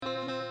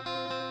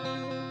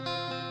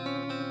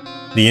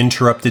The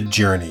Interrupted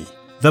Journey,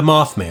 The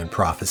Mothman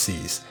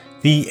Prophecies,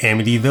 The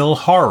Amityville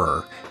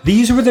Horror.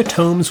 These were the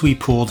tomes we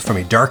pulled from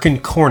a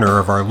darkened corner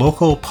of our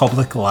local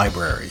public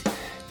library.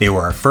 They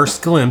were our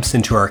first glimpse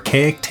into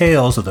archaic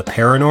tales of the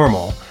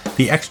paranormal,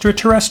 the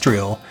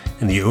extraterrestrial,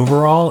 and the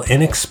overall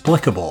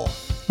inexplicable.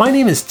 My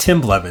name is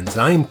Tim Blevins,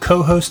 and I am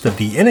co-host of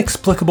the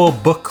Inexplicable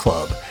Book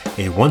Club,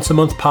 a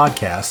once-a-month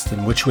podcast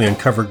in which we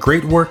uncover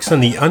great works on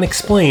the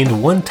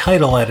unexplained one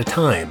title at a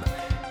time.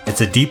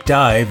 It's a deep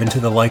dive into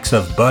the likes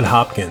of Bud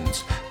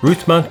Hopkins,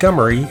 Ruth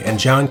Montgomery, and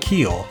John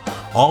Keel,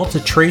 all to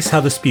trace how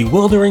this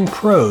bewildering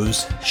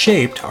prose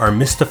shaped our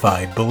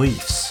mystified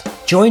beliefs.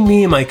 Join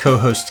me and my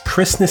co-host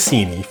Chris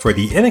Nassini for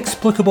the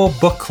Inexplicable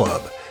Book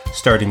Club,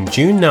 starting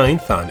June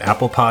 9th on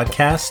Apple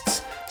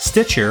Podcasts,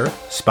 Stitcher,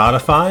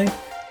 Spotify,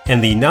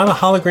 and the Not a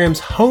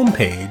Holograms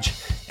homepage,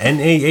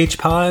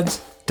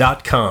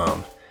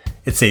 nahpods.com.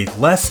 It's a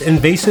less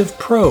invasive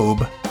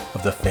probe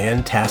of the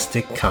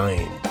fantastic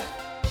kind.